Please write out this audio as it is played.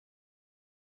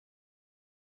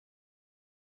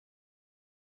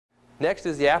Next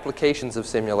is the applications of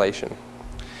simulation.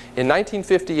 In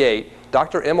 1958,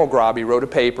 Dr. Emilgrabi wrote a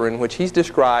paper in which he's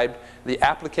described the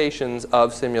applications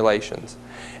of simulations.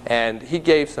 And he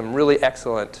gave some really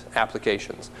excellent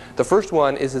applications. The first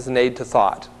one is as an aid to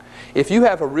thought. If you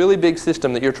have a really big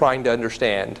system that you're trying to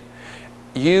understand,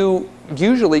 you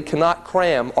usually cannot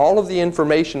cram all of the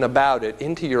information about it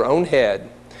into your own head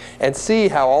and see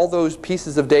how all those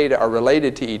pieces of data are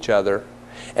related to each other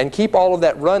and keep all of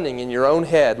that running in your own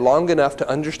head long enough to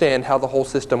understand how the whole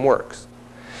system works.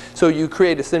 So you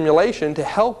create a simulation to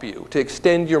help you, to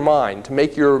extend your mind, to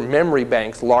make your memory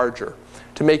banks larger,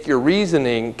 to make your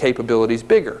reasoning capabilities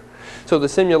bigger. So the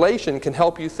simulation can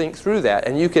help you think through that,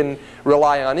 and you can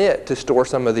rely on it to store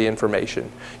some of the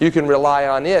information. You can rely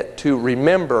on it to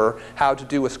remember how to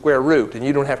do a square root, and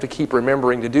you don't have to keep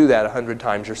remembering to do that 100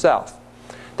 times yourself.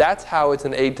 That's how it's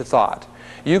an aid to thought.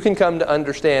 You can come to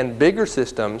understand bigger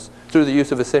systems through the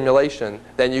use of a simulation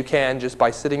than you can just by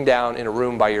sitting down in a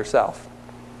room by yourself.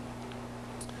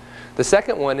 The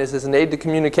second one is as an aid to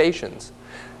communications.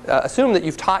 Assume that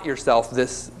you've taught yourself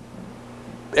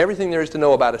everything there is to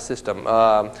know about a system,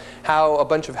 how a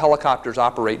bunch of helicopters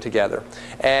operate together,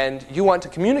 and you want to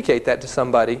communicate that to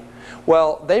somebody.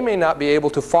 Well, they may not be able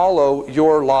to follow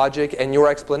your logic and your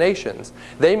explanations.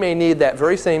 They may need that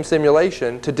very same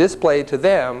simulation to display to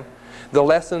them the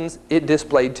lessons it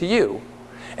displayed to you.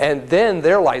 And then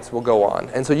their lights will go on.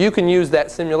 And so you can use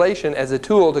that simulation as a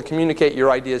tool to communicate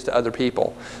your ideas to other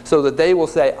people so that they will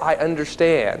say, I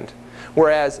understand.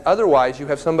 Whereas otherwise you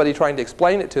have somebody trying to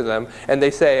explain it to them and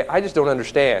they say, I just don't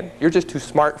understand. You're just too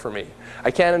smart for me.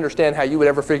 I can't understand how you would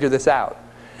ever figure this out.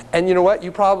 And you know what?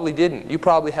 You probably didn't. You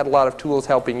probably had a lot of tools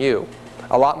helping you.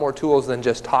 A lot more tools than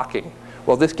just talking.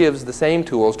 Well, this gives the same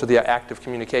tools to the act of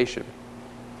communication.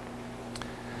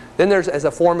 Then there's as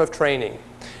a form of training.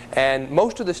 And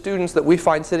most of the students that we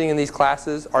find sitting in these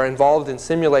classes are involved in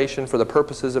simulation for the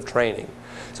purposes of training.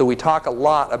 So we talk a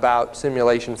lot about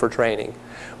simulation for training.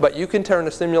 But you can turn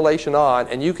a simulation on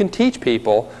and you can teach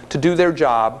people to do their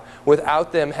job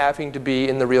without them having to be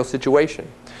in the real situation.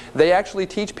 They actually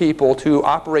teach people to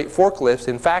operate forklifts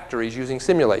in factories using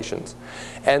simulations.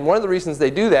 And one of the reasons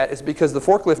they do that is because the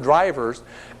forklift drivers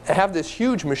have this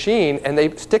huge machine and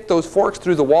they stick those forks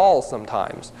through the walls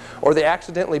sometimes. Or they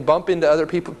accidentally bump into other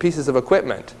pieces of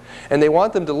equipment. And they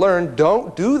want them to learn,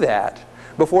 don't do that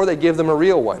before they give them a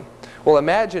real one. Well,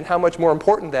 imagine how much more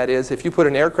important that is if you put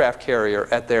an aircraft carrier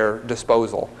at their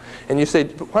disposal. And you say,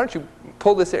 why don't you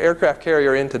pull this aircraft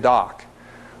carrier into dock?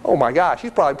 Oh my gosh,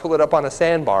 you'd probably pull it up on a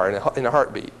sandbar in a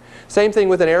heartbeat. Same thing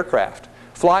with an aircraft.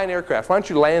 Fly an aircraft. Why don't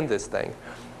you land this thing?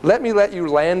 Let me let you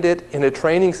land it in a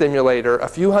training simulator a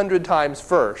few hundred times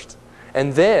first,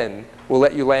 and then we'll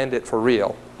let you land it for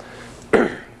real.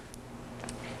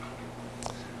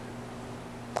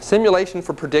 Simulation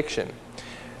for prediction.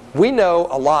 We know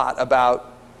a lot about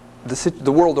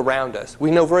the world around us. We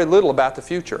know very little about the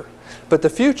future. But the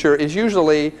future is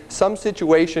usually some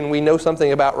situation we know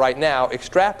something about right now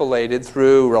extrapolated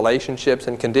through relationships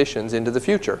and conditions into the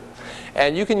future.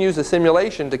 And you can use a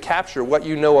simulation to capture what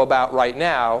you know about right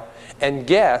now and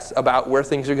guess about where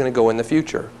things are going to go in the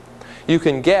future. You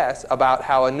can guess about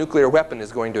how a nuclear weapon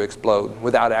is going to explode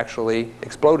without actually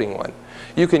exploding one.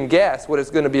 You can guess what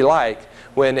it's going to be like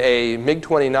when a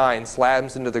MiG-29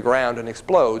 slams into the ground and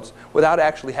explodes without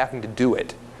actually having to do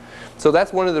it. So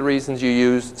that's one of the reasons you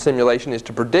use simulation, is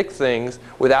to predict things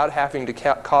without having to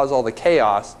cause all the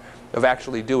chaos of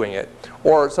actually doing it.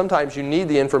 Or sometimes you need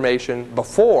the information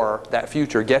before that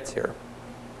future gets here.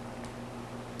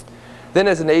 Then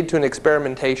as an aid to an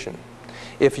experimentation.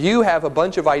 If you have a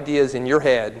bunch of ideas in your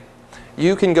head,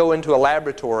 you can go into a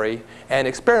laboratory and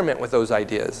experiment with those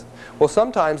ideas. Well,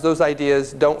 sometimes those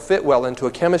ideas don't fit well into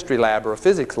a chemistry lab or a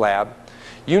physics lab.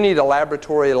 You need a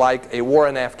laboratory like a war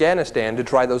in Afghanistan to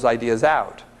try those ideas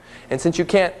out. And since you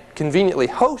can't conveniently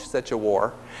host such a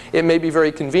war, it may be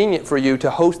very convenient for you to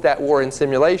host that war in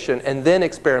simulation and then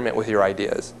experiment with your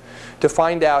ideas to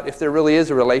find out if there really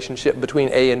is a relationship between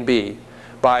A and B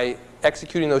by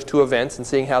executing those two events and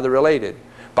seeing how they're related,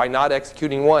 by not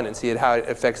executing one and see how it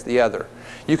affects the other.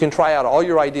 You can try out all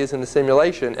your ideas in the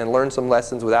simulation and learn some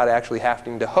lessons without actually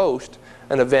having to host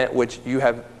an event which you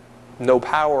have no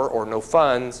power or no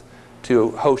funds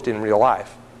to host in real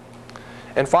life.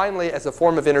 And finally, as a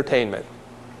form of entertainment.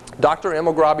 Dr.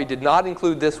 Emilgrabi did not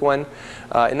include this one.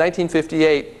 In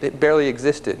 1958, it barely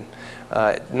existed.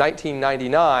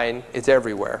 1999, it's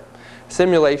everywhere.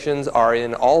 Simulations are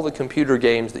in all the computer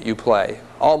games that you play,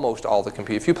 almost all the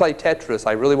computer. If you play Tetris,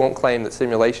 I really won't claim that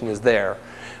simulation is there.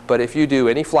 But if you do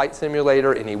any flight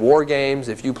simulator, any war games,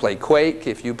 if you play Quake,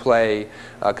 if you play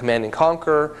Command and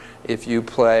Conquer, if you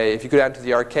go down to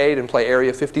the arcade and play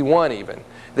Area 51 even,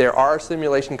 there are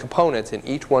simulation components in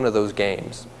each one of those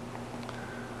games.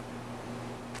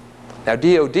 Now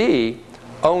DoD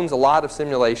owns a lot of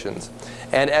simulations.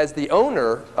 And as the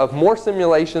owner of more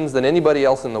simulations than anybody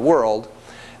else in the world,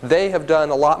 they have done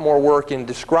a lot more work in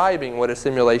describing what a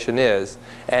simulation is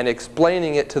and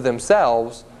explaining it to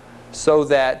themselves so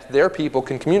that their people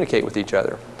can communicate with each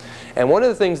other. And one of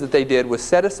the things that they did was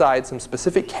set aside some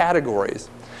specific categories,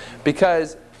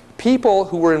 because people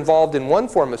who were involved in one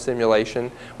form of simulation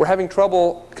were having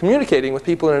trouble communicating with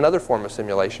people in another form of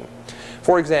simulation.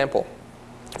 For example,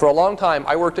 for a long time,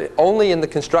 I worked only in the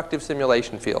constructive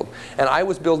simulation field, and I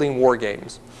was building war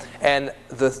games. And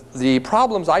the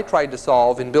problems I tried to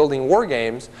solve in building war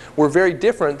games were very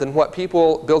different than what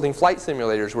people building flight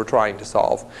simulators were trying to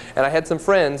solve. And I had some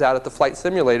friends out at the flight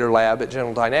simulator lab at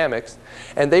General Dynamics,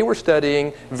 and they were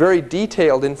studying very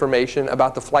detailed information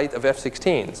about the flight of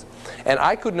F-16s. And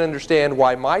I couldn't understand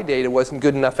why my data wasn't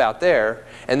good enough out there,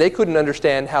 and they couldn't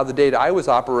understand how the data I was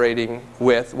operating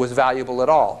with was valuable at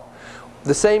all.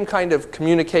 The same kind of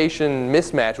communication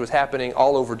mismatch was happening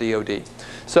all over DoD.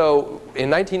 So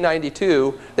in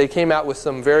 1992, they came out with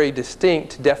some very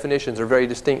distinct definitions or very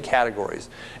distinct categories.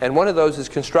 And one of those is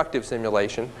constructive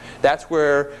simulation. That's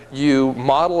where you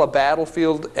model a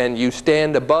battlefield and you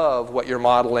stand above what you're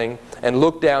modeling and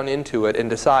look down into it and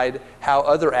decide how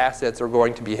other assets are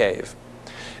going to behave.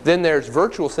 Then there's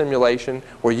virtual simulation,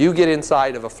 where you get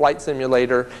inside of a flight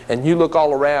simulator and you look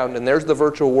all around and there's the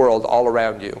virtual world all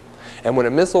around you. And when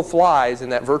a missile flies in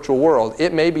that virtual world,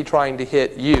 it may be trying to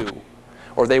hit you,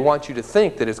 or they want you to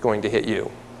think that it's going to hit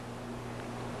you.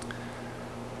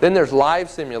 Then there's live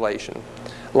simulation.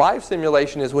 Live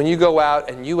simulation is when you go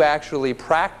out and you actually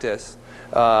practice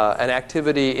an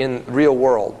activity in real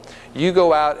world. You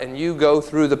go out and you go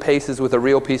through the paces with a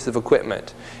real piece of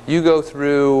equipment. You go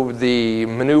through the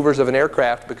maneuvers of an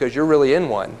aircraft because you're really in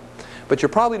one. But you're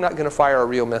probably not going to fire a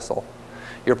real missile.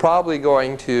 You're probably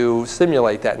going to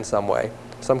simulate that in some way,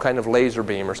 some kind of laser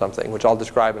beam or something, which I'll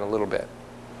describe in a little bit.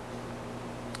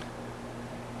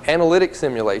 Analytic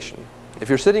simulation. If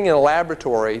you're sitting in a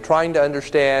laboratory trying to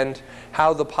understand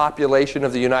how the population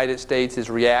of the United States is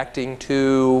reacting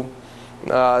to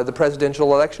the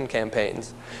presidential election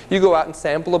campaigns, you go out and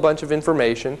sample a bunch of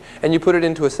information and you put it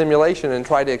into a simulation and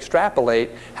try to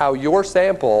extrapolate how your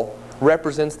sample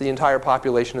represents the entire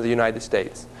population of the United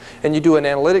States. And you do an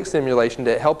analytic simulation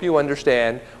to help you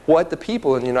understand what the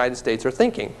people in the United States are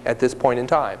thinking at this point in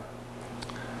time.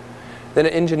 Then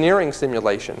an engineering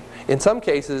simulation. In some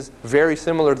cases, very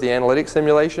similar to the analytic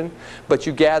simulation, but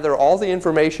you gather all the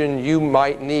information you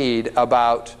might need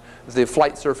about the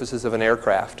flight surfaces of an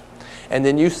aircraft. And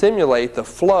then you simulate the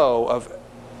flow of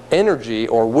energy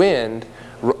or wind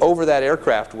over that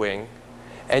aircraft wing,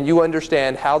 and you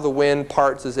understand how the wind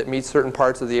parts as it meets certain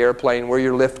parts of the airplane, where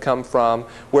your lift comes from,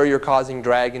 where you're causing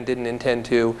drag and didn't intend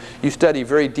to. You study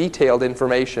very detailed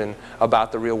information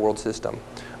about the real-world system.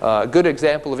 A good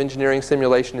example of engineering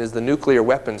simulation is the nuclear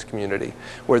weapons community,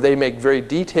 where they make very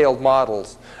detailed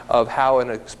models of how an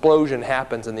explosion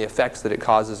happens and the effects that it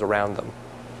causes around them.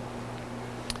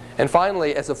 And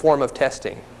finally, as a form of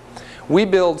testing, we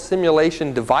build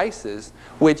simulation devices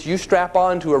which you strap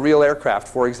onto a real aircraft,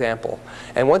 for example.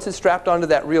 And once it's strapped onto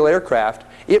that real aircraft,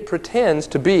 it pretends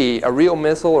to be a real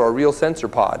missile or a real sensor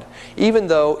pod, even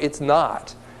though it's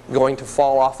not going to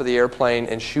fall off of the airplane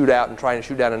and shoot out and try to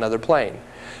shoot out another plane.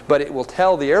 But it will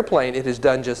tell the airplane it has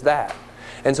done just that.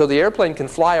 And so the airplane can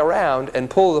fly around and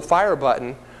pull the fire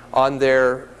button on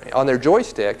their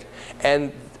joystick,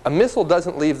 and a missile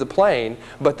doesn't leave the plane,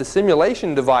 but the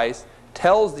simulation device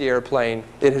tells the airplane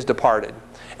it has departed.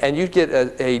 And you get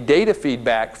a data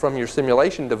feedback from your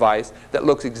simulation device that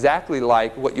looks exactly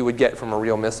like what you would get from a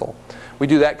real missile. We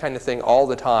do that kind of thing all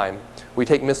the time. We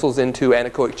take missiles into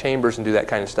anechoic chambers and do that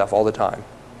kind of stuff all the time.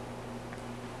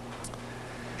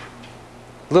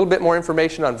 A little bit more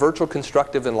information on virtual,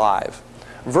 constructive, and live.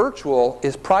 Virtual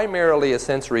is primarily a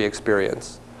sensory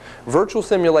experience. Virtual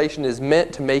simulation is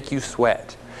meant to make you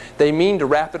sweat. They mean to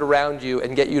wrap it around you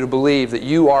and get you to believe that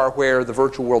you are where the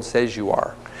virtual world says you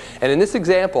are. And in this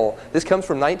example, this comes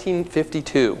from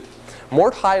 1952.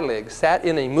 Mort Heilig sat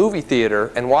in a movie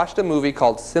theater and watched a movie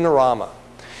called Cinerama.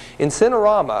 In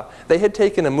Cinerama, they had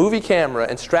taken a movie camera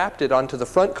and strapped it onto the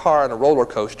front car on a roller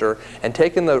coaster and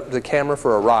taken the camera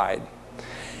for a ride.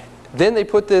 Then they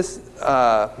put this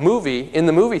movie in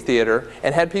the movie theater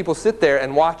and had people sit there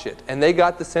and watch it. And they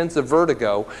got the sense of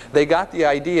vertigo. They got the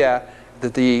idea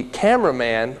that the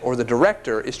cameraman or the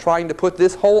director is trying to put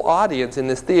this whole audience in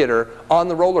this theater on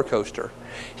the roller coaster.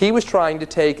 He was trying to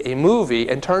take a movie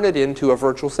and turn it into a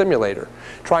virtual simulator,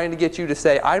 trying to get you to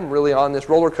say, I'm really on this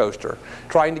roller coaster,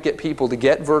 trying to get people to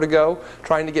get vertigo,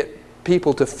 trying to get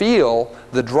people to feel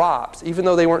the drops even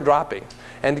though they weren't dropping,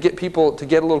 and to get people to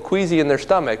get a little queasy in their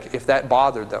stomach if that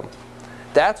bothered them.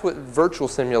 That's what virtual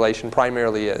simulation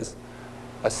primarily is,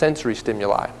 a sensory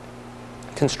stimuli.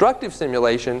 Constructive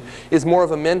simulation is more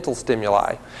of a mental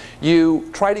stimuli. You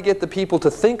try to get the people to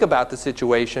think about the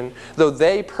situation, though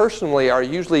they personally are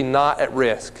usually not at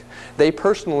risk. They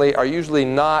personally are usually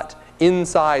not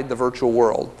inside the virtual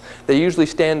world. They usually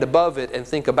stand above it and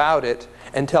think about it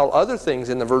and tell other things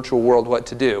in the virtual world what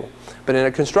to do. But in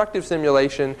a constructive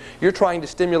simulation, you're trying to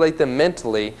stimulate them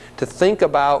mentally to think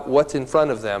about what's in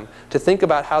front of them, to think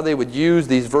about how they would use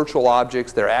these virtual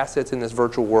objects, their assets in this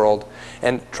virtual world,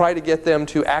 and try to get them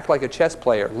to act like a chess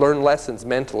player, learn lessons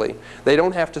mentally. They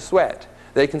don't have to sweat.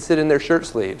 They can sit in their shirt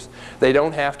sleeves. They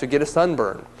don't have to get a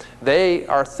sunburn. They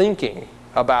are thinking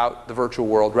about the virtual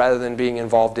world rather than being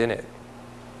involved in it.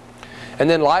 And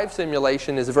then live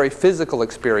simulation is a very physical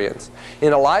experience.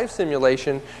 In a live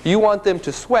simulation, you want them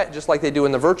to sweat just like they do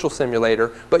in the virtual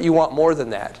simulator, but you want more than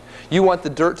that. You want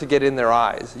the dirt to get in their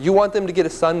eyes. You want them to get a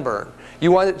sunburn.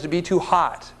 You want it to be too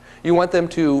hot. You want them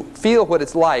to feel what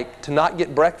it's like to not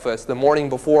get breakfast the morning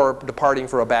before departing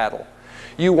for a battle.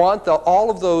 You want all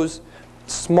of those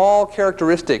small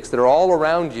characteristics that are all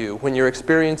around you when you're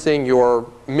experiencing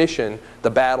your mission, the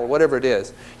battle, whatever it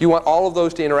is. You want all of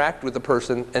those to interact with the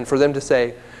person and for them to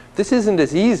say, this isn't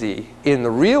as easy in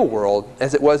the real world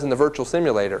as it was in the virtual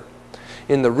simulator.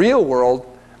 In the real world,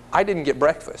 I didn't get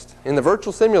breakfast. In the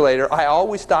virtual simulator, I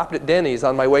always stopped at Denny's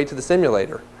on my way to the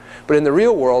simulator. But in the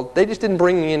real world, they just didn't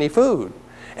bring me any food.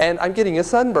 And I'm getting a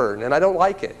sunburn, and I don't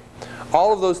like it.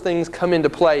 All of those things come into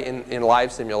play in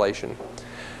live simulation.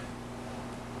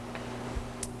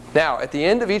 Now, at the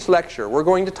end of each lecture, we're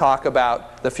going to talk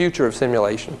about the future of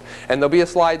simulation. And there'll be a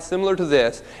slide similar to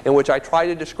this in which I try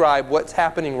to describe what's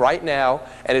happening right now,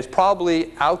 and it's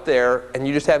probably out there and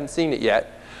you just haven't seen it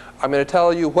yet. I'm going to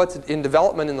tell you what's in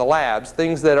development in the labs,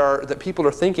 things that people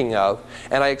are thinking of.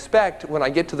 And I expect when I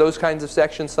get to those kinds of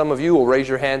sections, some of you will raise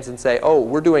your hands and say, oh,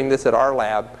 we're doing this at our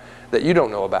lab that you don't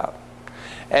know about.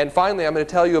 And finally, I'm going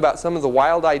to tell you about some of the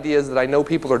wild ideas that I know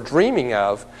people are dreaming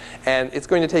of, and it's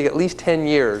going to take at least 10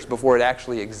 years before it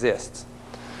actually exists.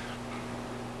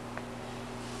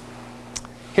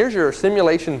 Here's your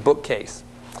simulation bookcase.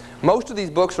 Most of these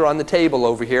books are on the table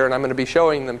over here, and I'm going to be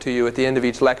showing them to you at the end of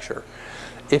each lecture.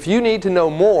 If you need to know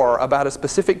more about a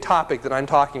specific topic that I'm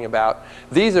talking about,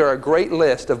 these are a great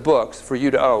list of books for you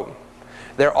to own.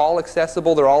 They're all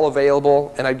accessible, they're all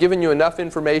available, and I've given you enough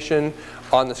information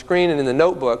on the screen and in the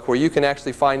notebook where you can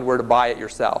actually find where to buy it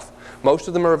yourself. Most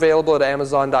of them are available at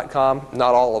Amazon.com,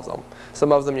 not all of them.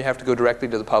 Some of them you have to go directly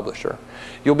to the publisher.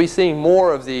 You'll be seeing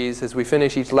more of these as we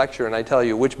finish each lecture and I tell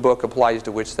you which book applies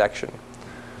to which section.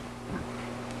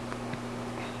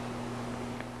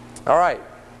 All right,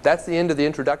 that's the end of the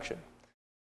introduction.